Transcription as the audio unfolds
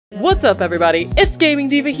What's up, everybody? It's Gaming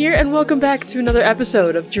Diva here, and welcome back to another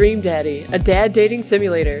episode of Dream Daddy, a dad dating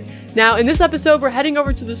simulator. Now, in this episode, we're heading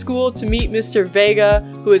over to the school to meet Mr. Vega,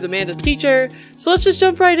 who is Amanda's teacher, so let's just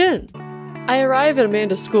jump right in. I arrive at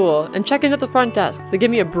Amanda's school and check in at the front desk. They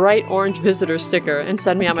give me a bright orange visitor sticker and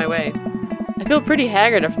send me on my way. I feel pretty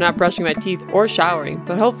haggard after not brushing my teeth or showering,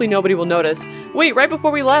 but hopefully nobody will notice. Wait, right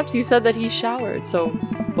before we left, he said that he showered, so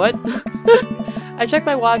what? I check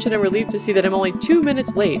my watch and I'm relieved to see that I'm only 2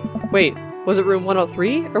 minutes late. Wait, was it room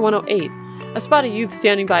 103 or 108? I spot a youth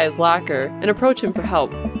standing by his locker and approach him for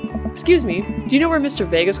help. Excuse me, do you know where Mr.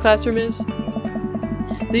 Vega's classroom is?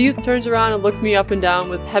 The youth turns around and looks me up and down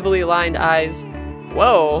with heavily aligned eyes.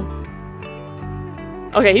 Whoa.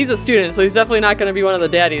 Okay, he's a student, so he's definitely not going to be one of the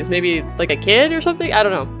daddies. Maybe like a kid or something? I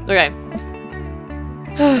don't know. Okay.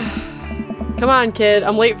 Come on, kid.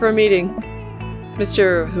 I'm late for a meeting.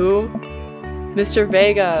 Mr. who? Mr.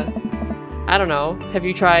 Vega. I don't know. Have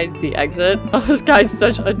you tried the exit? Oh, this guy's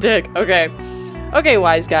such a dick. Okay. Okay,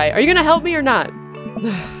 wise guy. Are you gonna help me or not?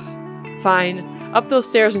 Fine. Up those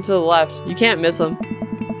stairs and to the left. You can't miss them.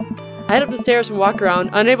 I head up the stairs and walk around,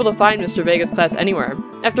 unable to find Mr. Vega's class anywhere.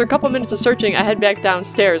 After a couple minutes of searching, I head back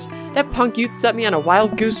downstairs. That punk youth set me on a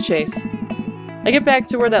wild goose chase. I get back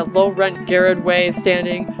to where that low-rent Garrett Way is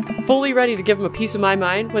standing, fully ready to give him a piece of my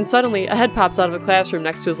mind, when suddenly a head pops out of a classroom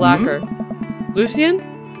next to his locker.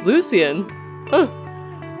 Lucian? Lucian? Huh.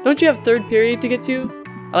 Don't you have third period to get to?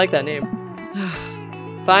 I like that name.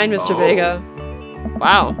 Fine, Mr. Vega.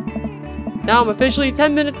 Wow. Now I'm officially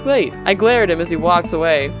 10 minutes late. I glare at him as he walks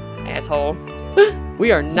away. Asshole.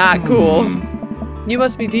 We are not cool. You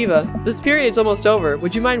must be Diva. This period's almost over.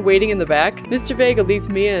 Would you mind waiting in the back? Mr. Vega leads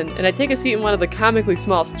me in, and I take a seat in one of the comically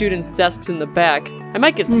small students' desks in the back. I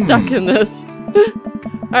might get stuck in this.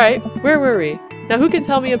 Alright, where were we? Now who can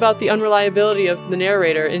tell me about the unreliability of the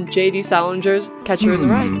narrator in J.D. Salinger's Catcher in the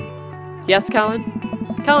Rye? Yes, Colin?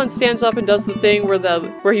 Colin stands up and does the thing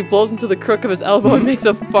where he blows into the crook of his elbow and makes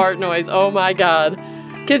a fart noise. Oh my god.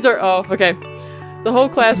 Kids are- oh, okay. The whole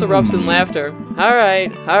class erupts in laughter.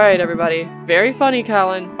 Alright, everybody. Very funny,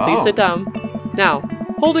 Colin. Please sit down. Now,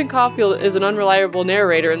 Holden Caulfield is an unreliable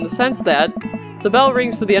narrator in the sense that the bell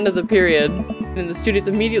rings for the end of the period, and the students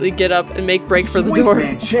immediately get up and make break for the door.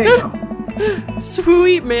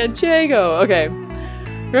 Sweet Manchego! Okay.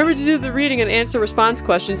 Remember to do the reading and answer response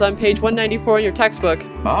questions on page 194 in your textbook.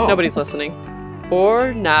 Nobody's listening.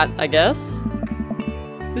 Or not, I guess.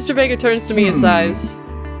 Mr. Vega turns to me and sighs.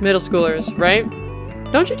 Middle schoolers, right?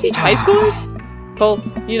 Don't you teach high schoolers?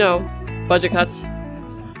 Both, you know, budget cuts.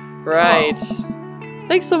 Right.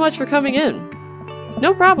 Thanks so much for coming in.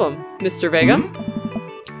 No problem, Mr. Vega.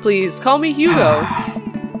 Please, call me Hugo.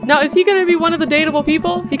 Now, is he gonna be one of the dateable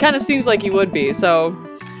people? He kind of seems like he would be, so...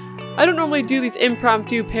 I don't normally do these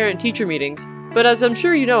impromptu parent-teacher meetings, but as I'm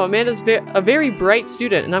sure you know, Amanda's a very bright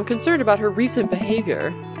student, and I'm concerned about her recent behavior.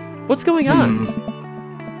 What's going on?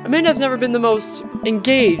 Amanda's never been the most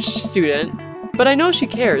engaged student, but I know she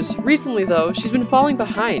cares. Recently, though, she's been falling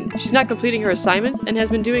behind. She's not completing her assignments and has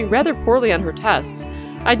been doing rather poorly on her tests.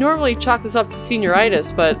 I'd normally chalk this up to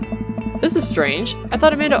senioritis, but this is strange. I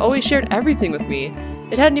thought Amanda always shared everything with me.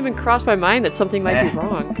 It hadn't even crossed my mind that something might be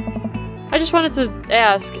wrong. I just wanted to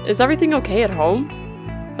ask, is everything okay at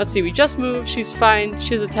home? Let's see, we just moved, she's fine, she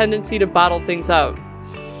has a tendency to bottle things up.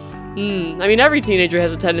 I mean, every teenager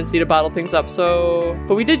has a tendency to bottle things up, so...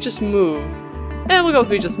 But we did just move. We'll go with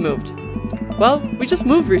we just moved. Well, we just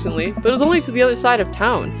moved recently, but it was only to the other side of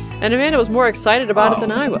town, and Amanda was more excited about it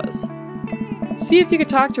than I was. See if you could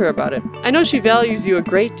talk to her about it. I know she values you a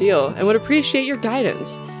great deal, and would appreciate your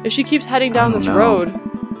guidance. If she keeps heading down this road...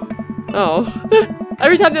 Oh.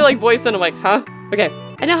 Every time they like voice in, I'm like, huh? Okay.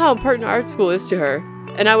 I know how important art school is to her,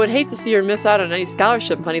 and I would hate to see her miss out on any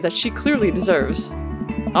scholarship money that she clearly deserves.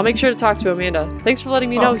 I'll make sure to talk to Amanda. Thanks for letting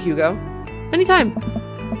me know, Hugo. Anytime.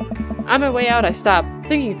 On my way out, I stop,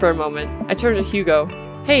 thinking for a moment. I turn to Hugo.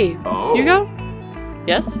 Hey, Hugo?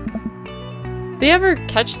 Yes? They ever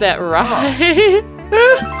catch that ride?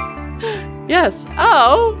 Yes.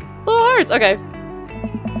 Oh! Little hearts. Okay.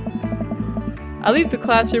 I leave the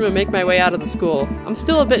classroom and make my way out of the school. I'm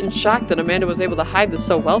still a bit in shock that Amanda was able to hide this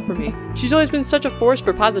so well from me. She's always been such a force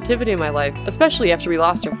for positivity in my life, especially after we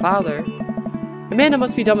lost her father. Amanda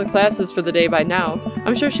must be done with classes for the day by now.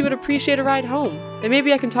 I'm sure she would appreciate a ride home, and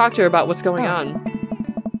maybe I can talk to her about what's going on.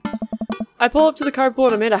 I pull up to the carpool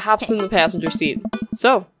and Amanda hops in the passenger seat.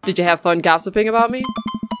 So, did you have fun gossiping about me?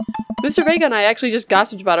 Mr. Vega and I actually just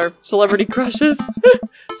gossiped about our celebrity crushes.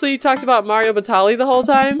 So you talked about Mario Batali the whole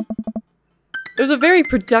time? It was a very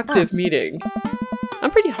productive meeting. I'm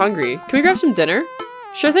pretty hungry. Can we grab some dinner?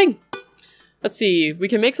 Sure thing. Let's see, we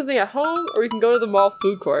can make something at home, or we can go to the mall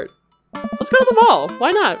food court. Let's go to the mall.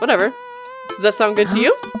 Why not? Whatever. Does that sound good to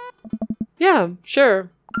you? Yeah, sure.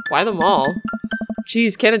 Why the mall?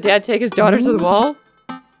 Geez, can a dad take his daughter to the mall?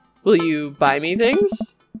 Will you buy me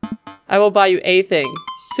things? I will buy you a thing.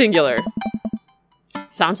 Singular.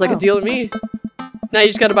 Sounds like a deal to me. Now you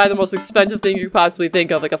just gotta buy the most expensive thing you could possibly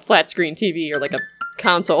think of, like a flat screen TV or like a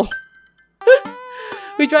console.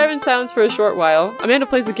 We drive in silence for a short while. Amanda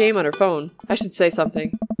plays a game on her phone. I should say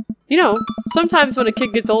something. You know, sometimes when a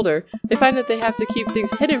kid gets older, they find that they have to keep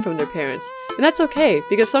things hidden from their parents. And that's okay,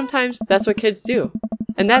 because sometimes that's what kids do.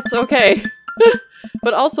 And that's okay.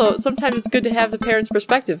 But also, sometimes it's good to have the parents'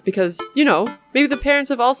 perspective, because, you know, maybe the parents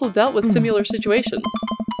have also dealt with similar situations.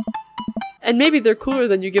 And maybe they're cooler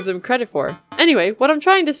than you give them credit for. Anyway, what I'm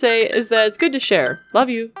trying to say is that it's good to share. Love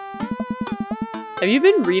you. Have you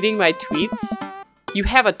been reading my tweets? You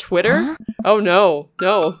have a Twitter? Huh? Oh no,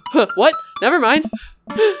 no. What? Never mind.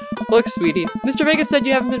 Look, sweetie, Mr. Vega said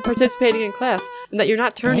you haven't been participating in class, and that you're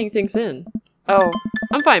not turning things in. Oh,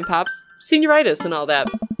 I'm fine, Pops. Senioritis and all that.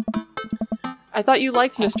 I thought you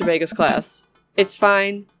liked Mr. Vega's class. It's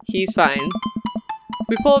fine. He's fine.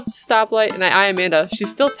 We pull up to the stoplight, and I eye Amanda. She's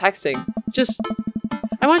still texting. Just,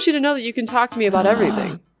 I want you to know that you can talk to me about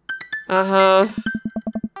everything. Uh-huh.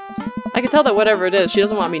 I can tell that whatever it is, she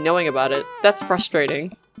doesn't want me knowing about it. That's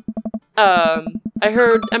frustrating. I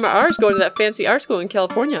heard Emma R's going to that fancy art school in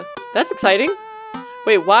California. That's exciting.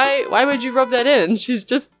 Wait, why would you rub that in? She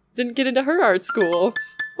just didn't get into her art school.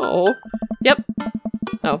 Oh. Yep.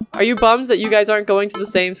 Oh, are you bummed that you guys aren't going to the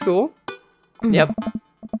same school? Yep.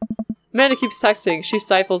 Amanda keeps texting. She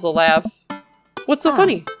stifles a laugh. What's so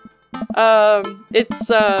funny?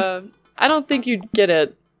 It's, I don't think you'd get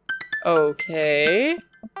it. Okay.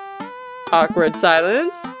 Awkward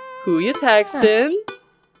silence. Who you texting?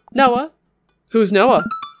 Noah. Who's Noah?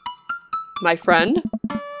 My friend.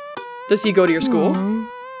 Does he go to your school?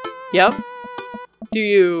 Yep. Do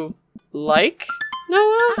you like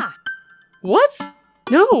Noah? What?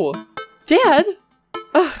 No. Dad?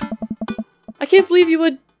 Ugh. I can't believe you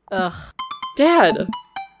would... Ugh. Dad.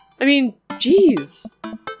 I mean, jeez.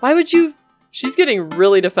 Why would you... She's getting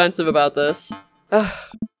really defensive about this. Ugh.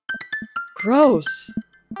 Gross.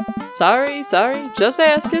 Sorry, just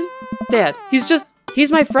asking. Dad,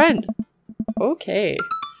 he's my friend. Okay.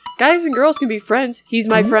 Guys and girls can be friends. He's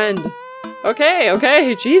my friend.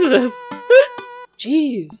 Okay, Jesus.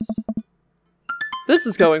 Jeez. This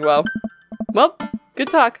is going well. Well, good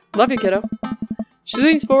talk. Love you, kiddo. She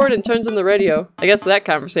leans forward and turns on the radio. I guess that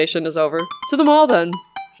conversation is over. To the mall, then.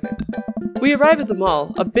 We arrive at the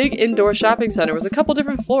mall, a big indoor shopping center with a couple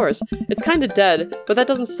different floors. It's kinda dead, but that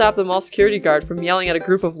doesn't stop the mall security guard from yelling at a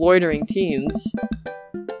group of loitering teens.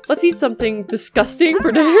 Let's eat something disgusting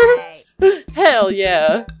for dinner? Hell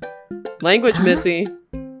yeah. Language, Missy.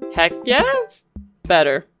 Heck yeah?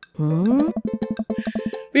 Better.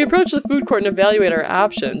 We approach the food court and evaluate our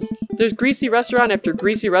options. There's greasy restaurant after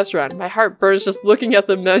greasy restaurant. My heart burns just looking at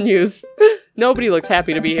the menus. Nobody looks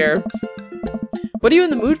happy to be here. What are you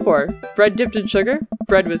in the mood for? Bread dipped in sugar?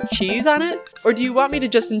 Bread with cheese on it? Or do you want me to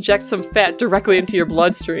just inject some fat directly into your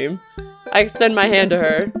bloodstream? I extend my hand to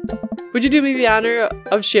her. Would you do me the honor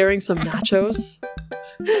of sharing some nachos?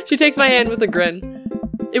 She takes my hand with a grin.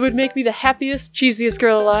 It would make me the happiest, cheesiest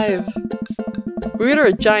girl alive. We order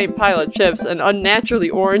a giant pile of chips and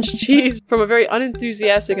unnaturally orange cheese from a very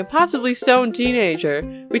unenthusiastic and possibly stoned teenager.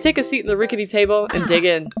 We take a seat in the rickety table and dig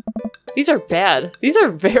in. These are bad. These are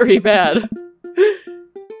very bad.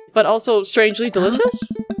 But also strangely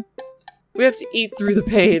delicious? We have to eat through the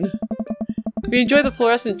pain. We enjoy the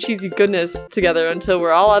fluorescent cheesy goodness together until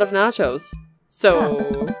we're all out of nachos.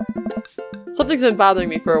 So... something's been bothering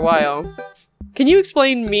me for a while. Can you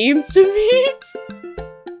explain memes to me?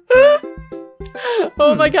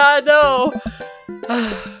 Oh my god, no!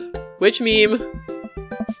 Which meme?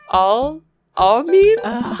 All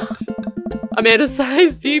memes? Amanda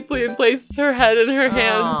sighs deeply and places her head in her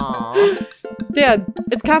hands. Dad,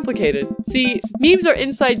 it's complicated. See, memes are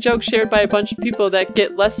inside jokes shared by a bunch of people that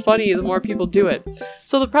get less funny the more people do it.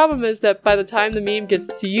 So the problem is that by the time the meme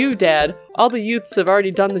gets to you, Dad, all the youths have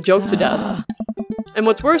already done the joke to death. And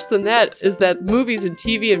what's worse than that is that movies and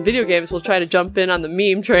TV and video games will try to jump in on the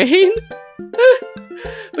meme train.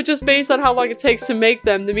 But just based on how long it takes to make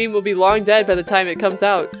them, the meme will be long dead by the time it comes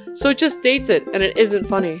out. So it just dates it, and it isn't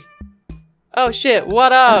funny. Oh shit,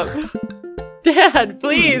 what up? Dad,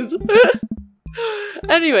 please!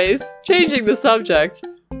 Anyways, changing the subject.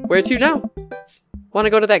 Where to now? Wanna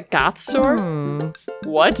go to that goth store?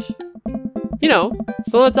 What? You know,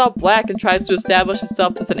 the one that's all black and tries to establish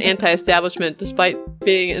itself as an anti-establishment despite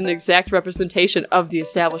being an exact representation of the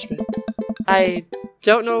establishment. I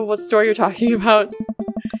don't know what store you're talking about.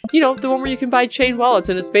 You know, the one where you can buy chain wallets,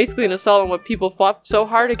 and it's basically an assault on what people fought so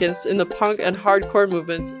hard against in the punk and hardcore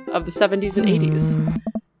movements of the 70s and 80s.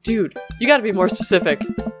 Dude, you gotta be more specific.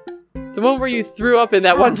 The one where you threw up in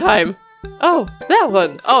that one time. Oh, that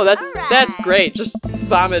one. Oh, that's great. Just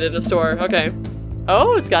vomit in a store. Okay.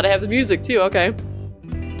 Oh, it's gotta have the music too. Okay.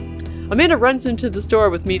 Amanda runs into the store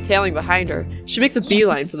with me tailing behind her. She makes a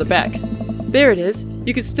beeline for the back. There it is.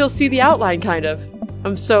 You can still see the outline, kind of.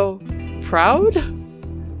 I'm so proud?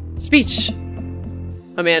 Speech.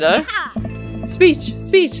 Amanda. Speech,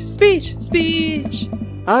 speech, speech, speech.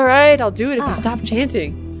 Alright, I'll do it if you stop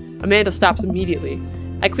chanting. Amanda stops immediately.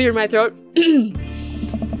 I clear my throat.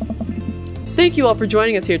 Thank you all for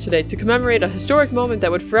joining us here today to commemorate a historic moment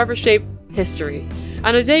that would forever shape history.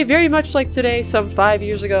 On a day very much like today, some 5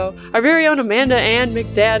 years ago, our very own Amanda Ann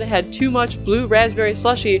McDad had too much blue raspberry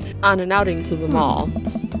slushy on an outing to the mall.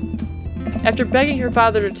 After begging her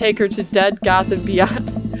father to take her to Dead Goth and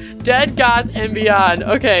Beyond, Dead Goth and Beyond,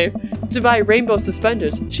 okay, to buy rainbow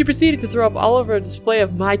suspenders, she proceeded to throw up all over a display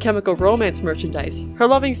of My Chemical Romance merchandise. Her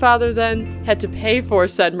loving father then had to pay for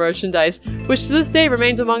said merchandise, which to this day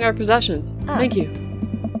remains among our possessions. Thank you.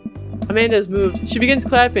 Amanda is moved. She begins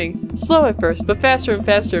clapping, slow at first, but faster and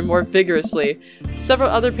faster and more vigorously. Several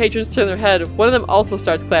other patrons turn their head. One of them also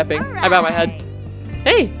starts clapping. I bow my head.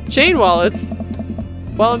 Hey, chain wallets!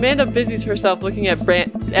 While Amanda busies herself looking at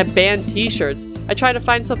band t-shirts, I try to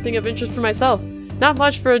find something of interest for myself. Not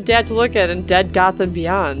much for a dad to look at in Dead Goth and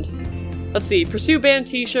Beyond. Let's see, pursue band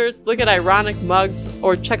t-shirts, look at ironic mugs,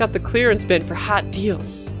 or check out the clearance bin for hot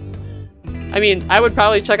deals. I mean, I would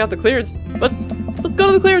probably check out the clearance. Let's go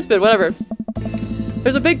to the clearance bin, whatever.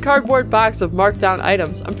 There's a big cardboard box of marked down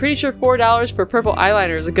items. I'm pretty sure $4 for purple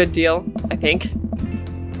eyeliner is a good deal, I think.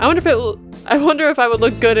 I wonder if I would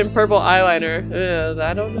look good in purple eyeliner.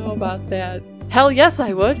 I don't know about that. Hell yes,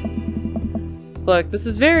 I would. Look, this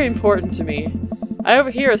is very important to me. I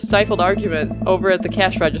overhear a stifled argument over at the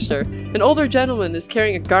cash register. An older gentleman is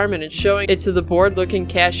carrying a garment and showing it to the bored-looking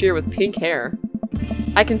cashier with pink hair.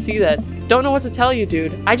 I can see that. Don't know what to tell you,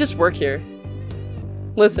 dude. I just work here.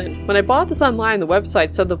 Listen, when I bought this online, the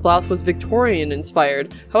website said the blouse was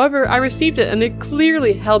Victorian-inspired. However, I received it and it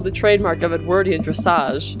clearly held the trademark of Edwardian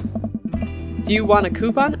dressage. Do you want a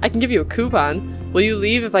coupon? I can give you a coupon. Will you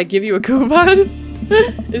leave if I give you a coupon?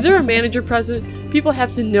 Is there a manager present? People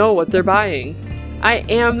have to know what they're buying. I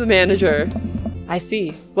am the manager. I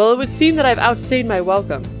see. Well, it would seem that I've outstayed my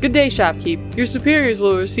welcome. Good day, shopkeep. Your superiors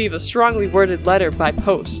will receive a strongly worded letter by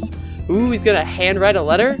post. Ooh, he's gonna handwrite a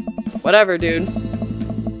letter? Whatever, dude.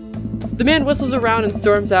 The man whistles around and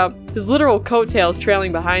storms out, his literal coattails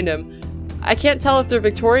trailing behind him. I can't tell if they're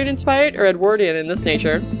Victorian-inspired or Edwardian in this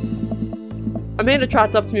nature. Amanda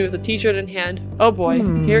trots up to me with a t-shirt in hand. Oh boy,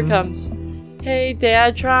 here it comes. Hey,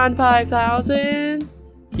 Dadtron 5000?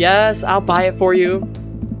 Yes, I'll buy it for you.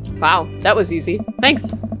 Wow, that was easy.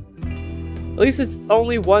 Thanks. At least it's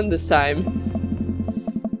only one this time.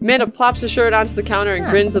 Amanda plops the shirt onto the counter and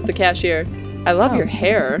grins at the cashier. I love your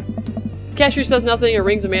hair. The cashier says nothing and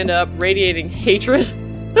rings Amanda up, radiating hatred.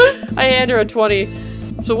 I hand her a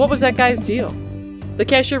 20. So what was that guy's deal? The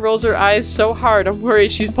cashier rolls her eyes so hard I'm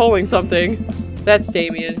worried she's pulling something. That's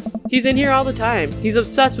Damien. He's in here all the time. He's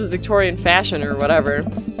obsessed with Victorian fashion or whatever.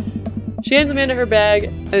 She hands Amanda her bag,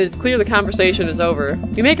 and it's clear the conversation is over.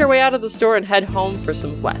 We make our way out of the store and head home for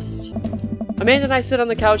some West. Amanda and I sit on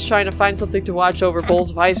the couch trying to find something to watch over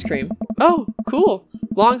bowls of ice cream. Oh, cool.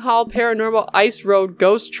 Long Haul Paranormal Ice Road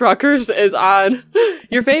Ghost Truckers is on.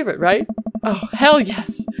 Your favorite, right? Oh, hell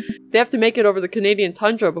yes. They have to make it over the Canadian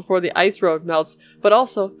tundra before the ice road melts, but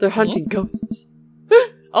also, they're hunting ghosts.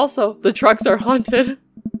 Also, the trucks are haunted.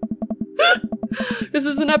 This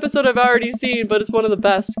is an episode I've already seen, but it's one of the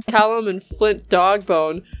best. Callum and Flint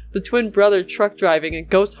Dogbone, the twin brother truck driving and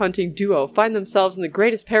ghost hunting duo, find themselves in the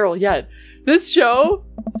greatest peril yet. This show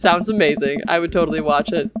sounds amazing. I would totally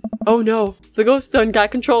watch it. Oh no, the ghost done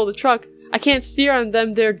got control of the truck. I can't steer on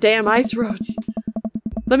them their damn ice roads.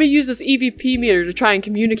 Let me use this EVP meter to try and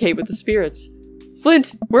communicate with the spirits.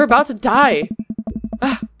 Flint, we're about to die.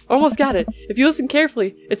 Ah, almost got it. If you listen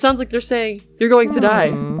carefully, it sounds like they're saying, you're going to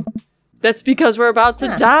die. That's because we're about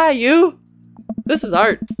to die, you! This is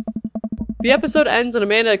art. The episode ends and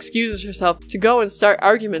Amanda excuses herself to go and start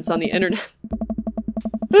arguments on the internet.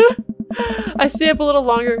 I stay up a little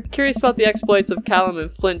longer, curious about the exploits of Callum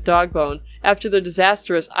and Flint Dogbone after the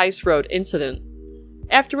disastrous ice road incident.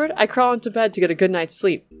 Afterward, I crawl into bed to get a good night's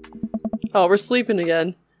sleep. Oh, we're sleeping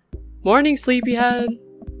again. Morning, sleepyhead.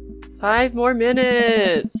 5 more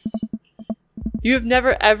minutes. You have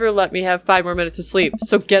never ever let me have 5 more minutes of sleep,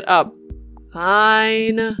 so get up.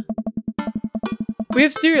 Fine. We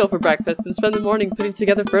have cereal for breakfast and spend the morning putting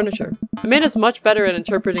together furniture. Amanda's much better at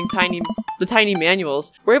interpreting the tiny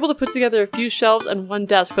manuals. We're able to put together a few shelves and one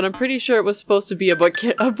desk, but I'm pretty sure it was supposed to be a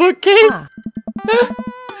bookcase.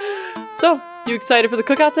 So, you excited for the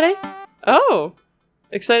cookout today? Oh,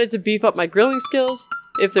 excited to beef up my grilling skills?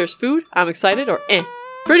 If there's food, I'm excited, or eh.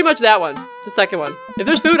 Pretty much that one. The second one. If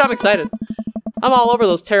there's food, I'm excited. I'm all over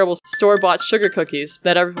those terrible store-bought sugar cookies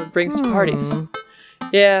that everyone brings to parties.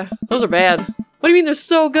 Yeah, those are bad. What do you mean they're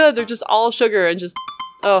so good? They're just all sugar and just,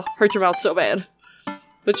 oh, hurt your mouth so bad.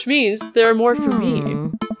 Which means there are more for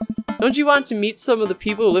me. Don't you want to meet some of the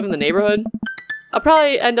people who live in the neighborhood? I'll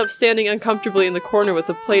probably end up standing uncomfortably in the corner with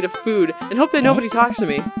a plate of food and hope that nobody talks to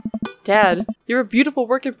me. Dad, you're a beautiful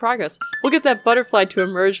work in progress. We'll get that butterfly to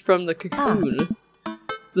emerge from the cocoon.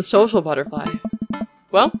 The social butterfly.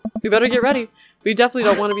 Well, we better get ready. We definitely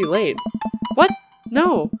don't want to be late. What?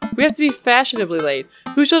 No, we have to be fashionably late.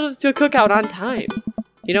 Who showed up to a cookout on time?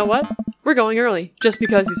 You know what? We're going early, just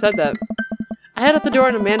because you said that. I head out the door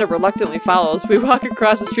and Amanda reluctantly follows. We walk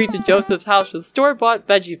across the street to Joseph's house with a store-bought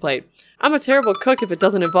veggie plate. I'm a terrible cook if it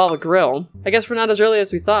doesn't involve a grill. I guess we're not as early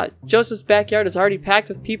as we thought. Joseph's backyard is already packed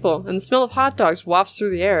with people, and the smell of hot dogs wafts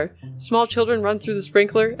through the air. Small children run through the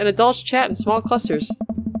sprinkler, and adults chat in small clusters.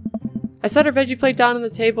 I set our veggie plate down on the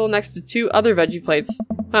table next to two other veggie plates.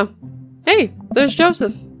 Huh. Hey, there's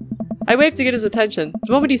Joseph. I wave to get his attention.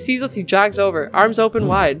 The moment he sees us, he jogs over, arms open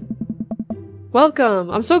wide.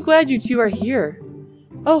 Welcome. I'm so glad you two are here.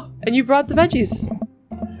 Oh, and you brought the veggies.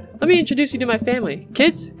 Let me introduce you to my family.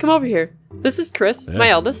 Kids, come over here. This is Chris, my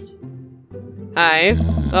eldest. Hi.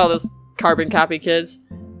 Oh, those carbon copy kids.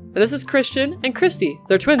 And this is Christian and Christy.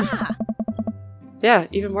 They're twins. Yeah,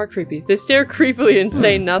 even more creepy. They stare creepily and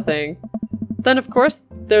say nothing. Then, of course,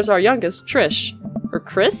 there's our youngest, Trish. Or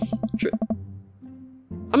Chris?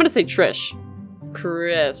 I'm gonna say Trish.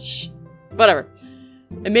 Chris. Whatever.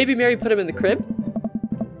 And maybe Mary put him in the crib?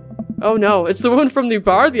 Oh no, it's the one from the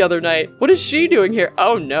bar the other night. What is she doing here?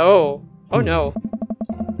 Oh no. Oh no.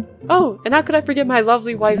 Oh, and how could I forget my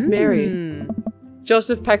lovely wife, Mary?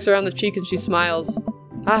 Joseph pecks her on the cheek and she smiles.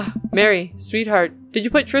 Ah, Mary, sweetheart, did you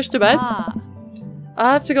put Trish to bed?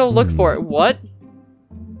 I'll have to go look for it. What?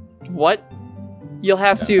 What? You'll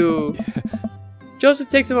have to... Joseph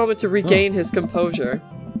takes a moment to regain his composure.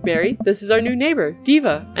 Mary, this is our new neighbor,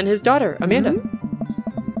 Diva, and his daughter, Amanda.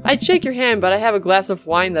 I'd shake your hand, but I have a glass of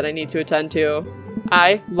wine that I need to attend to.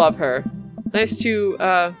 I love her. Nice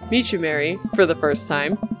to, meet you, Mary, for the first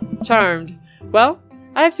time. Charmed. Well,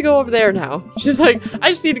 I have to go over there now. She's like, I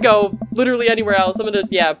just need to go literally anywhere else. I'm gonna,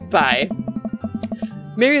 yeah, bye.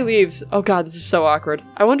 Mary leaves. Oh god, this is so awkward.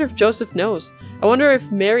 I wonder if Joseph knows. I wonder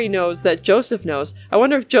if Mary knows that Joseph knows. I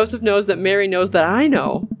wonder if Joseph knows that Mary knows that I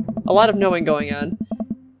know. A lot of knowing going on.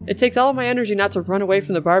 It takes all of my energy not to run away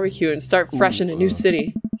from the barbecue and start fresh in a new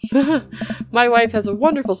city. My wife has a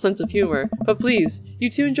wonderful sense of humor, but please, you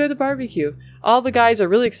two enjoy the barbecue. All the guys are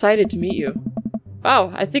really excited to meet you.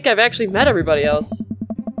 Wow, I think I've actually met everybody else.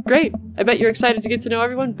 Great, I bet you're excited to get to know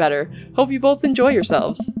everyone better. Hope you both enjoy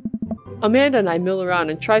yourselves. Amanda and I mill around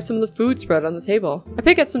and try some of the food spread on the table. I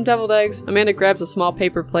pick at some deviled eggs, Amanda grabs a small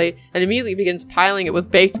paper plate, and immediately begins piling it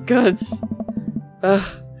with baked goods.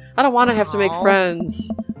 Ugh, I don't want to have to make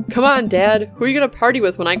friends. Come on, Dad, who are you going to party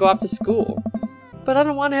with when I go off to school? But I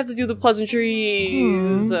don't want to have to do the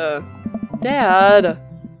pleasantries. Dad.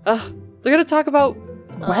 Ugh, they're going to talk about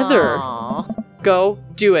weather. Go,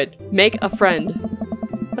 do it. Make a friend.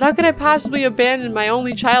 But how could I possibly abandon my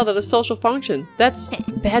only child at a social function? That's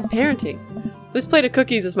bad parenting. This plate of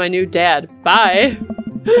cookies is my new dad. Bye!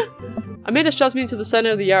 Amanda shoves me into the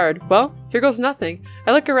center of the yard. Well, here goes nothing.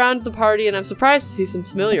 I look around the party and I'm surprised to see some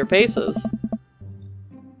familiar faces.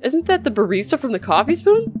 Isn't that the barista from the Coffee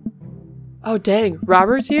Spoon? Oh dang,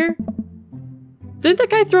 Robert's here? Didn't that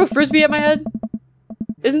guy throw a frisbee at my head?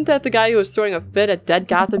 Isn't that the guy who was throwing a fit at Dead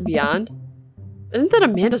Gotham Beyond? Isn't that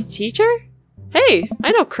Amanda's teacher? Hey,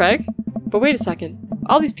 I know Craig. But wait a second.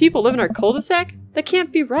 All these people live in our cul-de-sac? That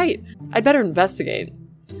can't be right. I'd better investigate.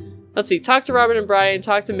 Let's see. Talk to Robert and Brian.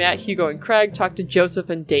 Talk to Matt, Hugo, and Craig. Talk to Joseph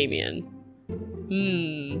and Damien.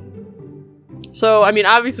 So, I mean,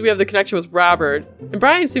 obviously we have the connection with Robert. And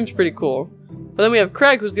Brian seems pretty cool. But then we have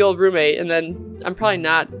Craig, who's the old roommate. And then I'm probably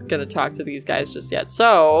not going to talk to these guys just yet.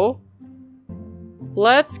 So,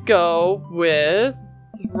 let's go with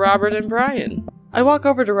Robert and Brian. I walk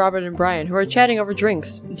over to Robert and Brian, who are chatting over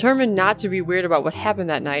drinks, determined not to be weird about what happened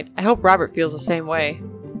that night. I hope Robert feels the same way.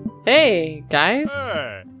 Hey, guys.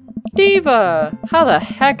 Hey. Diva! How the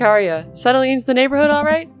heck are ya? Settling into the neighborhood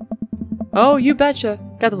alright? Oh, you betcha.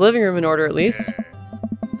 Got the living room in order at least.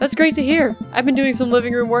 That's great to hear. I've been doing some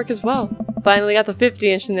living room work as well. Finally got the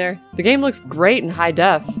 50-inch in there. The game looks great in high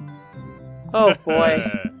def. Oh boy.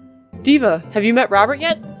 Diva, have you met Robert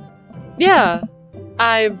yet? Yeah,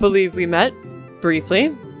 I believe we met.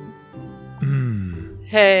 Briefly.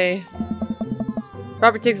 Hey.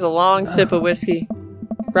 Robert takes a long sip of whiskey.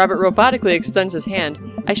 Robert robotically extends his hand.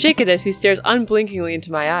 I shake it as he stares unblinkingly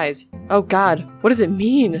into my eyes. Oh god, what does it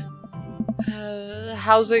mean?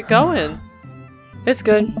 How's it going? It's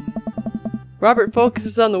good. Robert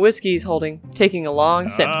focuses on the whiskey he's holding, taking a long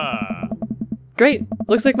sip. Great.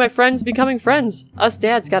 Looks like my friend's becoming friends. Us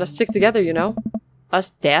dads gotta stick together, you know. Us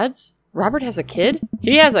dads? Robert has a kid?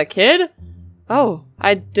 He has a kid? Oh,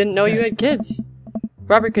 I didn't know you had kids.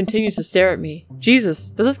 Robert continues to stare at me.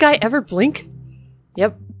 Jesus, does this guy ever blink?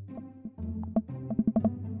 Yep.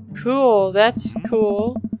 Cool, that's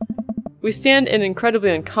cool. We stand in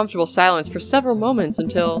incredibly uncomfortable silence for several moments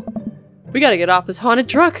until... We gotta get off this haunted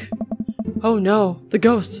truck! Oh no, the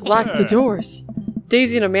ghost locks the doors.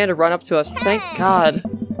 Daisy and Amanda run up to us, thank God.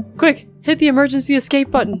 Quick, hit the emergency escape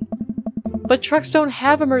button. But trucks don't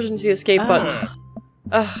have emergency escape buttons.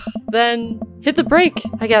 Then hit the brake,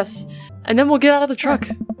 I guess. And then we'll get out of the truck.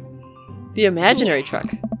 The imaginary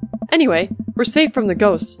truck. Anyway, we're safe from the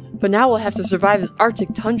ghosts, but now we'll have to survive this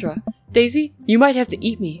Arctic tundra. Daisy, you might have to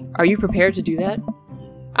eat me. Are you prepared to do that?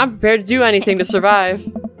 I'm prepared to do anything to survive.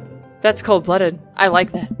 That's cold-blooded. I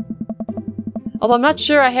like that. Although I'm not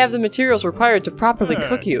sure I have the materials required to properly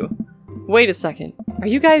cook you. Wait a second. Are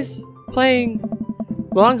you guys playing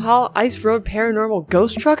Long Haul Ice Road Paranormal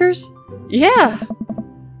Ghost Truckers? Yeah!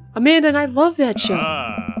 Amanda and I love that show.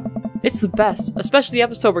 It's the best, especially the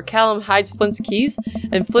episode where Callum hides Flint's keys,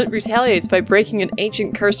 and Flint retaliates by breaking an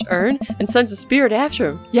ancient cursed urn and sends a spirit after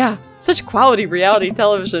him. Yeah, such quality reality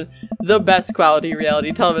television. The best quality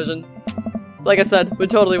reality television. Like I said, would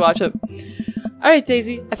totally watch it. Alright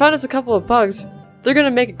Daisy, I found us a couple of bugs. They're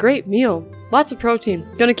gonna make a great meal. Lots of protein.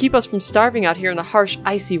 Gonna keep us from starving out here in the harsh,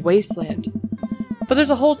 icy wasteland. But there's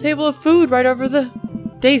a whole table of food right over the...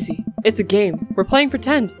 Daisy, it's a game. We're playing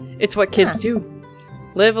pretend. It's what kids do.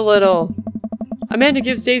 Live a little. Amanda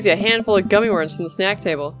gives Daisy a handful of gummy worms from the snack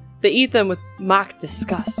table. They eat them with mock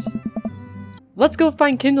disgust. Let's go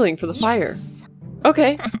find kindling for the fire.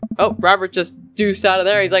 Okay. Oh, Robert just deuced out of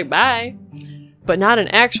there. He's like, bye. But not an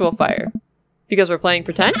actual fire. Because we're playing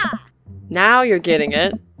pretend? Now you're getting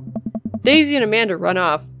it. Daisy and Amanda run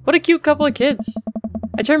off. What a cute couple of kids.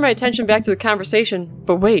 I turn my attention back to the conversation,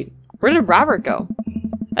 but wait, where did Robert go?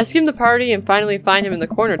 I skim the party and finally find him in the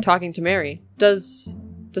corner talking to Mary. Does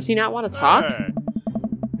he not want to talk?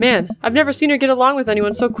 Man, I've never seen her get along with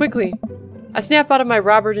anyone so quickly. I snap out of my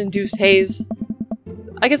Robert-induced haze.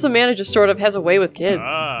 I guess Amanda just sort of has a way with kids.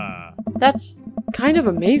 That's kind of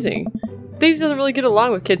amazing. Daisy doesn't really get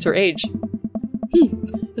along with kids her age.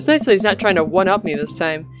 It's nice that he's not trying to one-up me this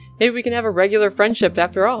time. Maybe we can have a regular friendship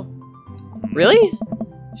after all. Really?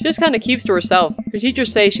 She just kind of keeps to herself. Her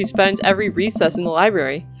teachers say she spends every recess in the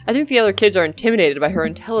library. I think the other kids are intimidated by her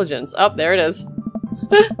intelligence. Oh, there it is.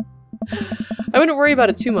 I wouldn't worry about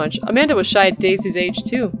it too much. Amanda was shy at Daisy's age,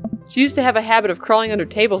 too. She used to have a habit of crawling under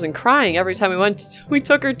tables and crying every time we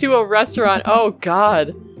took her to a restaurant. Oh,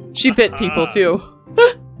 God. She bit people, too.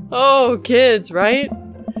 Oh, kids, right?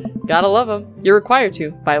 Gotta love them. You're required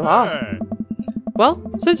to, by law. Well,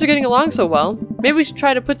 since they're getting along so well, maybe we should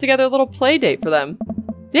try to put together a little play date for them.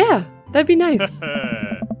 Yeah, that'd be nice.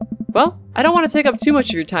 Well, I don't want to take up too much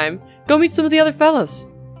of your time. Go meet some of the other fellas.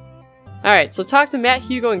 Alright, so talk to Matt,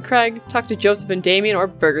 Hugo, and Craig. Talk to Joseph and Damien, or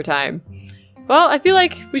burger time. Well, I feel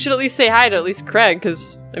like we should at least say hi to at least Craig,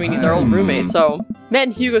 because, I mean, he's our old roommate, so... Matt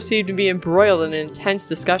and Hugo seem to be embroiled in an intense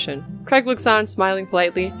discussion. Craig looks on, smiling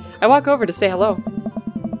politely. I walk over to say hello.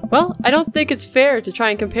 Well, I don't think it's fair to try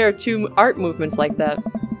and compare two art movements like that.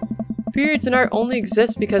 Periods in art only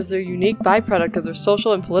exist because they're a unique byproduct of the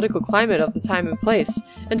social and political climate of the time and place,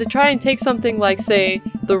 and to try and take something like, say,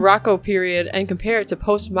 the Rococo period and compare it to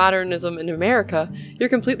postmodernism in America, you're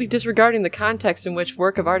completely disregarding the context in which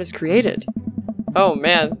work of art is created. Oh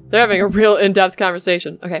man, they're having a real in-depth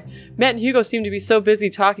conversation. Okay, Matt and Hugo seem to be so busy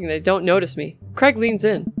talking they don't notice me. Craig leans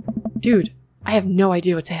in. Dude, I have no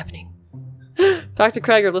idea what's happening. Talk to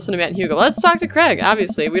Craig or listen to Matt and Hugo. Let's talk to Craig,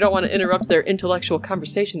 obviously. We don't want to interrupt their intellectual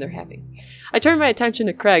conversation they're having. I turn my attention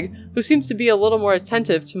to Craig, who seems to be a little more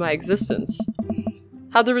attentive to my existence.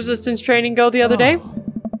 How'd the resistance training go the other day?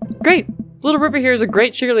 Great! Little River here is a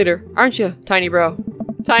great cheerleader, aren't you, tiny bro?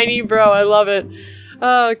 Tiny bro, I love it.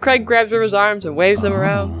 Craig grabs River's arms and waves them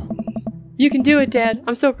around. You can do it, Dad.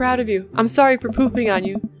 I'm so proud of you. I'm sorry for pooping on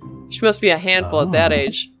you. She must be a handful at that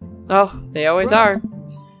age. Oh, they always are.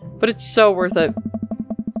 But it's so worth it.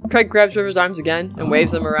 Craig grabs River's arms again and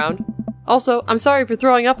waves them around. Also, I'm sorry for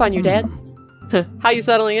throwing up on you, Dad. How you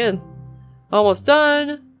settling in? Almost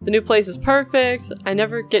done. The new place is perfect. I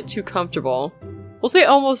never get too comfortable. We'll say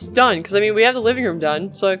almost done, because I mean, we have the living room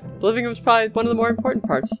done, so the living room's probably one of the more important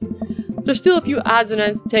parts. There's still a few odds and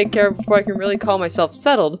ends to take care of before I can really call myself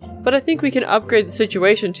settled, but I think we can upgrade the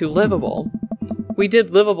situation to livable. We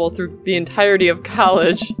did livable through the entirety of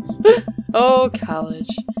college. Oh, college.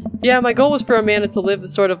 Yeah, my goal was for Amanda to live the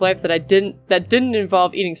sort of life that didn't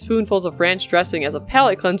involve eating spoonfuls of ranch dressing as a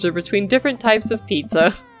palate cleanser between different types of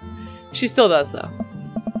pizza. She still does, though.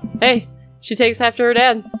 Hey, she takes after her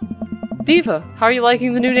dad. Diva, how are you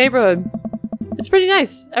liking the new neighborhood? It's pretty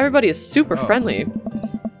nice. Everybody is super friendly.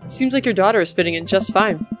 Seems like your daughter is fitting in just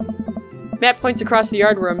fine. Matt points across the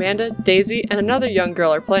yard where Amanda, Daisy, and another young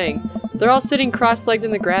girl are playing. They're all sitting cross-legged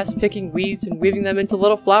in the grass, picking weeds and weaving them into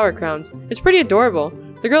little flower crowns. It's pretty adorable.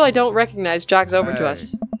 The girl I don't recognize jogs over to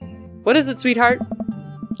us. What is it, sweetheart?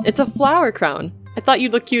 It's a flower crown. I thought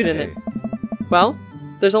you'd look cute in it. Well,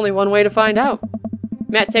 there's only one way to find out.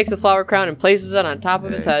 Matt takes the flower crown and places it on top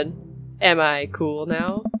of his head. Am I cool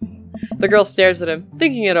now? The girl stares at him,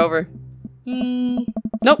 thinking it over.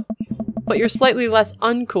 Nope. But you're slightly less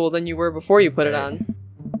uncool than you were before you put it on.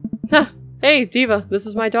 Huh. Hey, Diva, this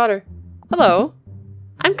is my daughter. Hello.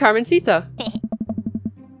 I'm Carmencita.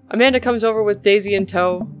 Amanda comes over with Daisy in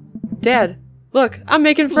tow. Dad, look, I'm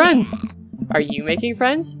making friends. Are you making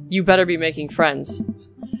friends? You better be making friends.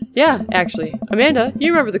 Yeah, actually. Amanda,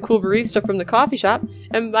 you remember the cool barista from the coffee shop,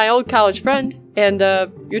 and my old college friend, and,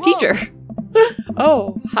 your teacher.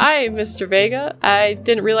 Oh, hi, Mr. Vega. I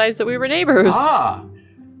didn't realize that we were neighbors. Ah!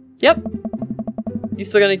 Yep. You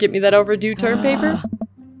still gonna get me that overdue term paper?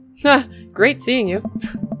 Great seeing you.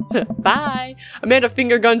 Bye. Amanda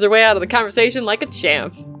finger guns her way out of the conversation like a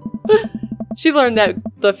champ. She learned that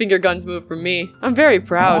the finger guns move from me. I'm very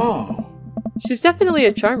proud. Oh. She's definitely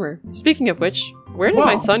a charmer. Speaking of which, where did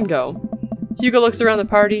my son go? Hugo looks around the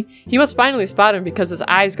party. He must finally spot him because his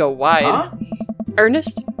eyes go wide. Huh?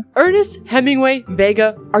 Ernest? Ernest Hemingway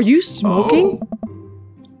Vega, are you smoking?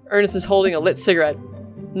 Ernest is holding a lit cigarette.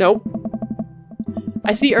 Nope.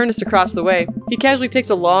 I see Ernest across the way. He casually takes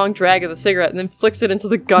a long drag of the cigarette and then flicks it into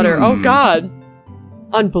the gutter. Oh god!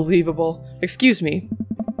 Unbelievable. Excuse me.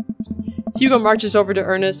 Hugo marches over to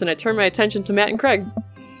Ernest and I turn my attention to Matt and Craig.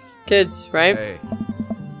 Kids, right? Hey.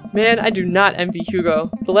 Man, I do not envy Hugo.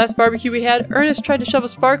 The last barbecue we had, Ernest tried to shove a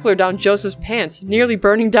sparkler down Joseph's pants, nearly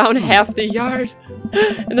burning down half the yard.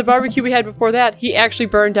 And the barbecue we had before that, he actually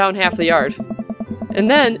burned down half the yard. And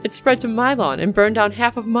then it spread to my lawn and burned down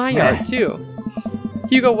half of my yard, too.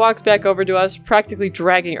 Hugo walks back over to us, practically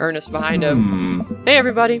dragging Ernest behind him. Hey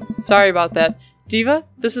everybody, sorry about that. Diva,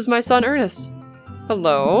 this is my son Ernest.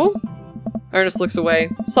 Hello? Ernest looks away,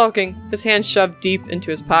 sulking, his hands shoved deep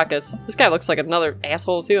into his pockets. This guy looks like another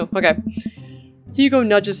asshole too. Okay. Hugo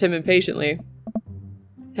nudges him impatiently.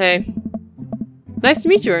 Hey. Nice to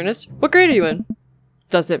meet you, Ernest. What grade are you in?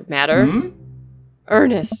 Does it matter?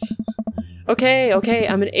 Ernest. Okay,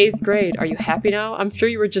 I'm in 8th grade. Are you happy now? I'm sure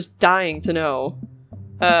you were just dying to know.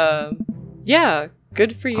 Yeah,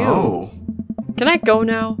 good for you. Oh. Can I go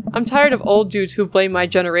now? I'm tired of old dudes who blame my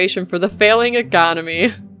generation for the failing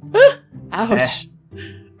economy. Ouch.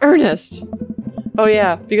 Ernest. Oh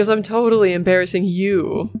yeah, because I'm totally embarrassing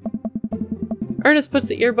you. Ernest puts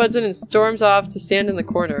the earbuds in and storms off to stand in the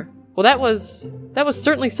corner. Well, that was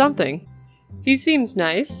certainly something. He seems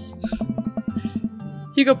nice.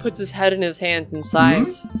 Hugo puts his head in his hands and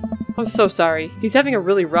sighs. I'm so sorry. He's having a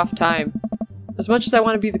really rough time. As much as I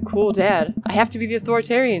want to be the cool dad, I have to be the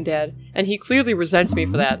authoritarian dad, and he clearly resents me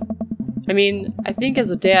for that. I mean, I think as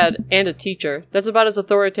a dad and a teacher, that's about as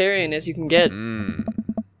authoritarian as you can get.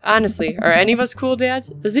 Honestly, are any of us cool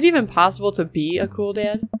dads? Is it even possible to be a cool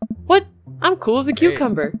dad? What? I'm cool as a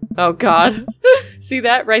cucumber. Oh god. See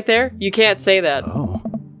that right there? You can't say that. Oh.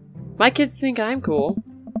 My kids think I'm cool.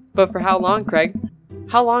 But for how long, Craig?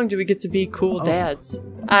 How long do we get to be cool dads?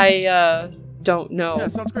 I, don't know. Yeah,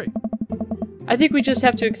 sounds great. I think we just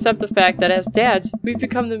have to accept the fact that as dads, we've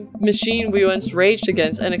become the machine we once raged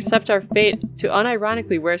against and accept our fate to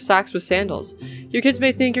unironically wear socks with sandals. Your kids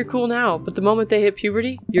may think you're cool now, but the moment they hit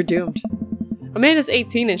puberty, you're doomed. Amanda's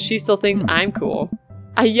 18 and she still thinks I'm cool.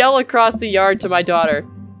 I yell across the yard to my daughter,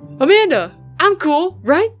 Amanda, I'm cool,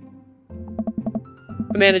 right?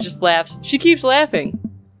 Amanda just laughs. She keeps laughing.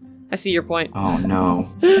 I see your point. Oh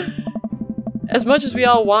no. As much as we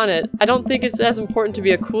all want it, I don't think it's as important to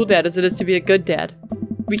be a cool dad as it is to be a good dad.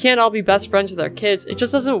 We can't all be best friends with our kids. It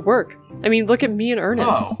just doesn't work. I mean, look at me and Ernest.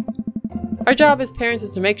 Oh. Our job as parents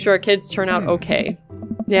is to make sure our kids turn out okay.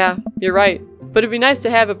 Yeah, you're right. But it'd be nice to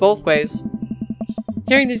have it both ways.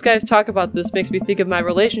 Hearing these guys talk about this makes me think of my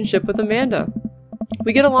relationship with Amanda.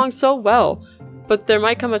 We get along so well, but there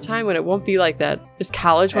might come a time when it won't be like that. Is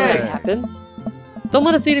college when that happens? Don't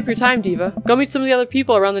let us eat up your time, Diva. Go meet some of the other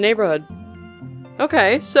people around the neighborhood.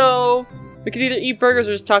 Okay, so we could either eat burgers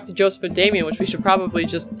or just talk to Joseph and Damien, which we should probably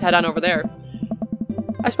just head on over there.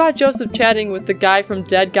 I spot Joseph chatting with the guy from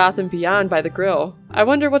Dead Gotham Beyond by the grill. I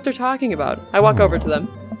wonder what they're talking about. I walk over to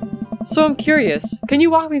them. So I'm curious. Can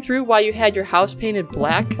you walk me through why you had your house painted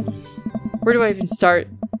black? Where do I even start?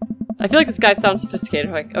 I feel like this guy sounds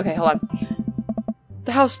sophisticated. Okay, hold on.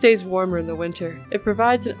 The house stays warmer in the winter. It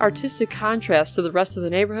provides an artistic contrast to the rest of the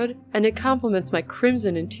neighborhood, and it complements my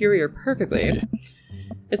crimson interior perfectly.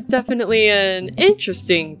 It's definitely an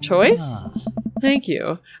interesting choice. Thank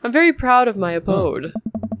you. I'm very proud of my abode.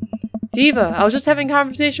 Diva, I was just having a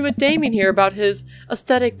conversation with Damien here about his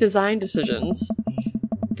aesthetic design decisions.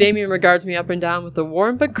 Damien regards me up and down with a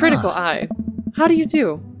warm but critical eye. How do you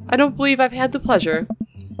do? I don't believe I've had the pleasure.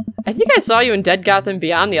 I think I saw you in Dead Gotham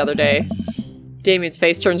Beyond the other day. Damien's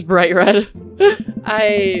face turns bright red.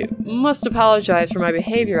 I must apologize for my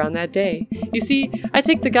behavior on that day. You see, I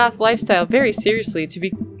take the goth lifestyle very seriously. To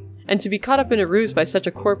be caught up in a ruse by such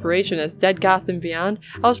a corporation as Dead Gotham Beyond,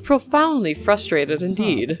 I was profoundly frustrated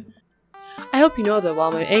indeed. I hope you know that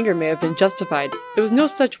while my anger may have been justified, it was no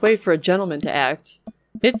such way for a gentleman to act.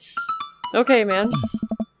 It's... okay, man.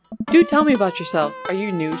 Do tell me about yourself. Are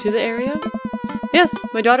you new to the area? Yes,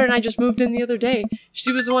 my daughter and I just moved in the other day.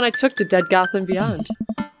 She was the one I took to Dead Gotham Beyond.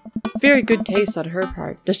 Very good taste on her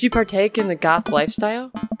part. Does she partake in the goth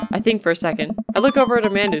lifestyle? I think for a second. I look over at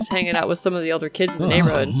Amanda, who's hanging out with some of the older kids in the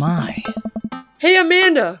neighborhood. Oh my. Hey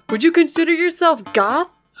Amanda, would you consider yourself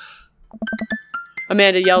goth?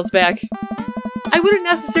 Amanda yells back, I wouldn't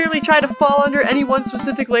necessarily try to fall under any one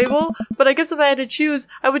specific label, but I guess if I had to choose,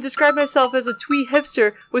 I would describe myself as a twee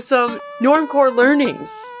hipster with some normcore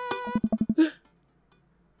learnings.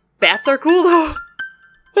 Bats are cool though.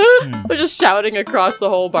 They're just shouting across the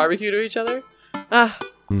whole barbecue to each other. Ah,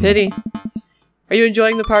 pity. Are you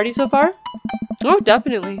enjoying the party so far? Oh,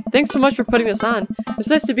 definitely. Thanks so much for putting this on. It's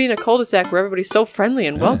nice to be in a cul-de-sac where everybody's so friendly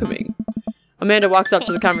and welcoming. Amanda walks up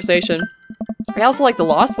to the conversation. I also like The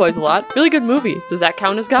Lost Boys a lot. Really good movie. Does that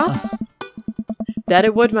count as goth? That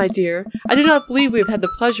it would, my dear. I do not believe we have had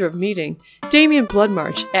the pleasure of meeting. Damien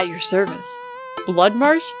Bloodmarch, at your service.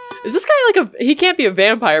 Bloodmarch? Is this guy like a... he can't be a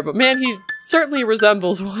vampire, but man, he certainly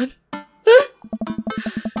resembles one.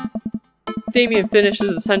 Damien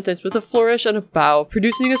finishes the sentence with a flourish and a bow,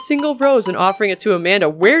 producing a single rose and offering it to Amanda.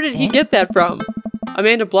 Where did he get that from?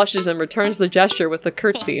 Amanda blushes and returns the gesture with a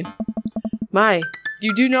curtsy. My,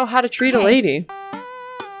 you do know how to treat a lady.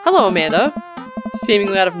 Hello, Amanda.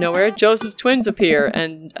 Seemingly out of nowhere, Joseph's twins appear,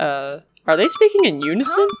 and, are they speaking in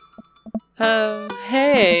unison?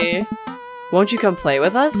 Hey. Won't you come play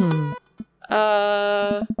with us?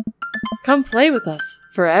 Come play with us.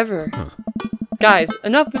 Forever. Guys,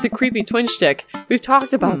 enough with the creepy twin shtick. We've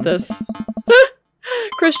talked about this.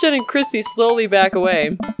 Christian and Christy slowly back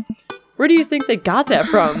away. Where do you think they got that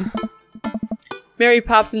from? Mary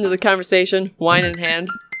pops into the conversation, wine in hand.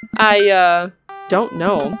 I, don't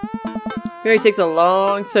know. Mary takes a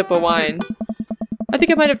long sip of wine. I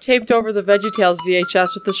think I might have taped over the VeggieTales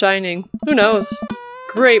VHS with The Shining. Who knows?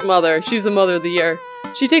 Great mother. She's the mother of the year.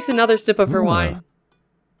 She takes another sip of her wine.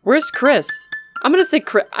 Where's Chris? I'm gonna say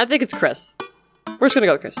Chris. I think it's Chris. We're just gonna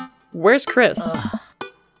go with Chris. Where's Chris?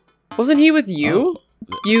 Wasn't he with you?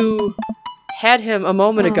 You had him a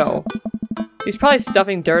moment ago. He's probably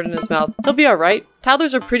stuffing dirt in his mouth. He'll be alright.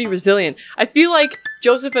 Toddlers are pretty resilient. I feel like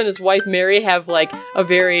Joseph and his wife Mary have like a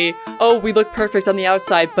very, oh, we look perfect on the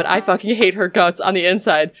outside, but I fucking hate her guts on the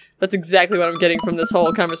inside. That's exactly what I'm getting from this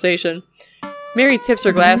whole conversation. Mary tips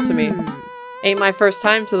her glass to me. Ain't my first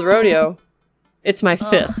time to the rodeo. It's my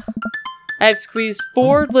 5th. I have squeezed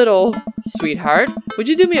 4 little... Sweetheart, would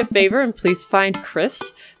you do me a favor and please find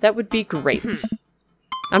Chris? That would be great.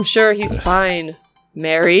 I'm sure he's fine.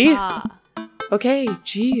 Mary? Okay,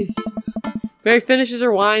 jeez. Mary finishes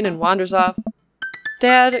her wine and wanders off.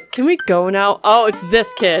 Dad, can we go now? Oh, it's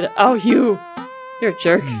this kid. Oh, you. You're a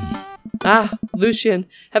jerk. Ah, Lucian,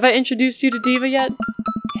 have I introduced you to Diva yet?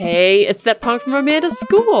 Hey, it's that punk from Amanda's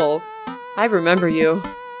school. I remember you.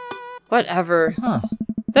 Whatever.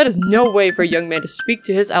 That is no way for a young man to speak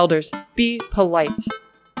to his elders. Be polite.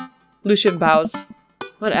 Lucian bows.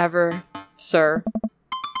 Whatever, sir.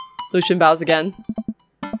 Lucian bows again.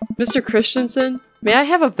 Mr. Christensen, may I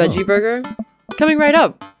have a veggie burger? Coming right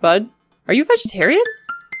up, bud. Are you vegetarian?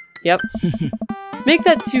 Yep. Make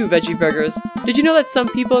that 2 veggie burgers. Did you know that some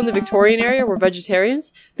people in the Victorian area were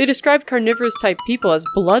vegetarians? They described carnivorous type people as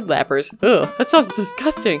bloodlappers. Ugh, that sounds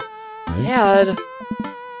disgusting. Dad.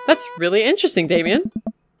 That's really interesting, Damien.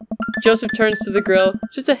 Joseph turns to the grill.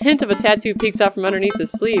 Just a hint of a tattoo peeks out from underneath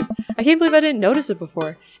his sleeve. I can't believe I didn't notice it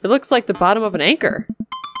before. It looks like the bottom of an anchor.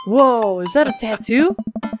 Whoa, is that a tattoo?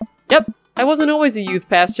 Yep, I wasn't always a youth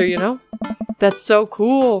pastor, you know? That's so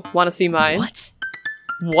cool. Wanna see mine? What?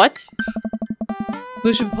 What?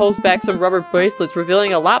 Lucian pulls back some rubber bracelets,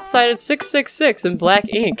 revealing a lopsided 666 in black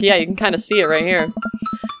ink. Yeah, you can kind of see it right here.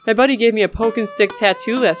 My buddy gave me a poke and stick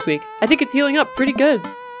tattoo last week. I think it's healing up pretty good.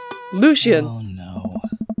 Lucian. Oh no.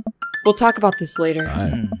 We'll talk about this later.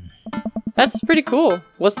 That's pretty cool.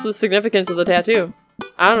 What's the significance of the tattoo?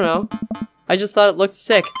 I don't know. I just thought it looked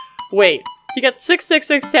sick. Wait, he got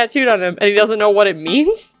 666 tattooed on him and he doesn't know what it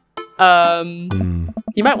means?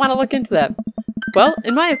 You might want to look into that. Well,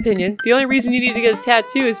 in my opinion, the only reason you need to get a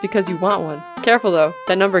tattoo is because you want one. Careful though,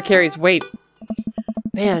 that number carries weight.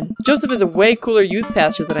 Man, Joseph is a way cooler youth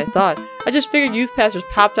pastor than I thought. I just figured youth pastors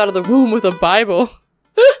popped out of the womb with a Bible.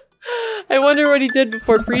 I wonder what he did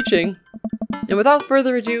before preaching. And without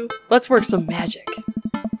further ado, let's work some magic.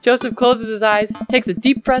 Joseph closes his eyes, takes a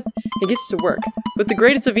deep breath, and gets to work. With the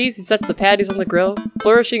greatest of ease, he sets the patties on the grill,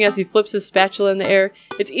 flourishing as he flips his spatula in the air.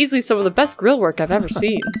 It's easily some of the best grill work I've ever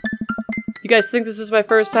seen. You guys think this is my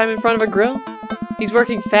first time in front of a grill? He's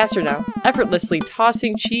working faster now, effortlessly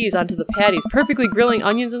tossing cheese onto the patties, perfectly grilling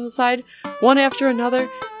onions on the side, one after another.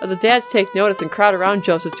 The dads take notice and crowd around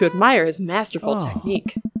Joseph to admire his masterful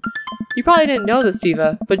technique. You probably didn't know this,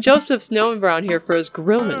 Diva, but Joseph's known around here for his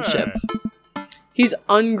grillmanship. He's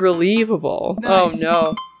ungrillevable. Nice. Oh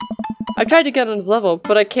no. I tried to get on his level,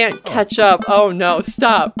 but I can't catch up. Oh no,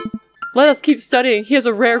 stop. Let us keep studying. He has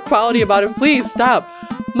a rare quality about him. Please, stop.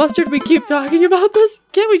 Mustard, we keep talking about this?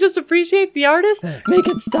 Can't we just appreciate the artist? Make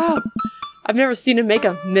it stop. I've never seen him make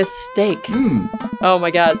a mistake. Oh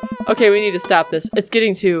my god. Okay, we need to stop this. It's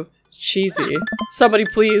getting too cheesy. Somebody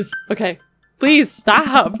please. Okay. Please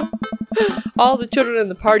stop. All the children in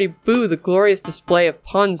the party boo the glorious display of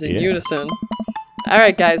puns in unison.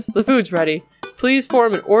 Alright guys, the food's ready. Please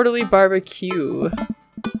form an orderly barbecue.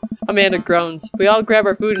 Amanda groans. We all grab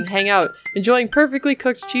our food and hang out, enjoying perfectly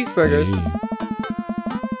cooked cheeseburgers.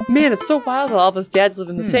 Man, it's so wild how all of us dads live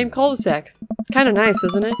in the same cul-de-sac. Kinda nice,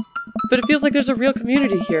 isn't it? But it feels like there's a real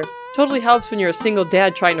community here. Totally helps when you're a single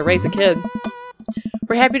dad trying to raise a kid.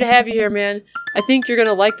 We're happy to have you here, man. I think you're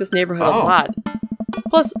gonna like this neighborhood a lot.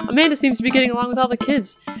 Plus, Amanda seems to be getting along with all the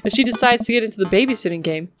kids. If she decides to get into the babysitting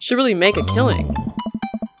game, she'll really make a killing.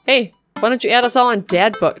 Hey, why don't you add us all on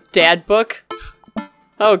Dad Book? Dad Book?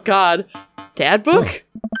 Oh god. Dad Book?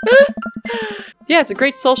 Yeah, it's a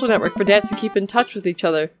great social network for dads to keep in touch with each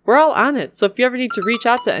other. We're all on it, so if you ever need to reach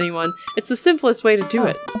out to anyone, it's the simplest way to do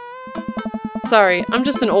it. Sorry, I'm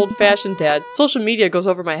just an old-fashioned dad. Social media goes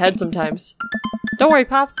over my head sometimes. Don't worry,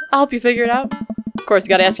 Pops. I'll help you figure it out. Of course, you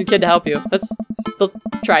gotta ask your kid to help you. They'll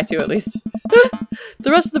try to, at least.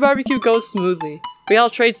 The rest of the barbecue goes smoothly. We all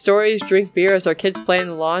trade stories, drink beer as our kids play in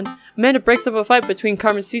the lawn. Amanda breaks up a fight between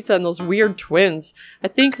Carmencita and those weird twins. I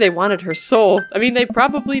think they wanted her soul. I mean, they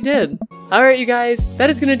probably did. Alright, you guys, that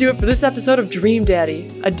is gonna do it for this episode of Dream Daddy,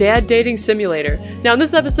 a dad dating simulator. Now, in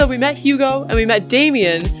this episode, we met Hugo and we met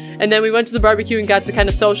Damien, and then we went to the barbecue and got to kind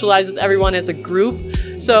of socialize with everyone as a group.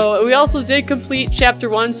 So we also did complete chapter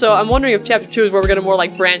 1, so I'm wondering if chapter 2 is where we're gonna more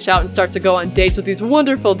like branch out and start to go on dates with these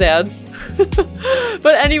wonderful dads.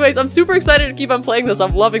 But anyways, I'm super excited to keep on playing this.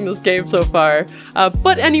 I'm loving this game so far.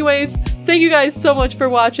 But anyways, thank you guys so much for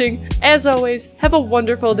watching. As always, have a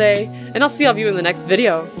wonderful day, and I'll see all of you in the next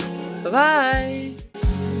video. Bye-bye!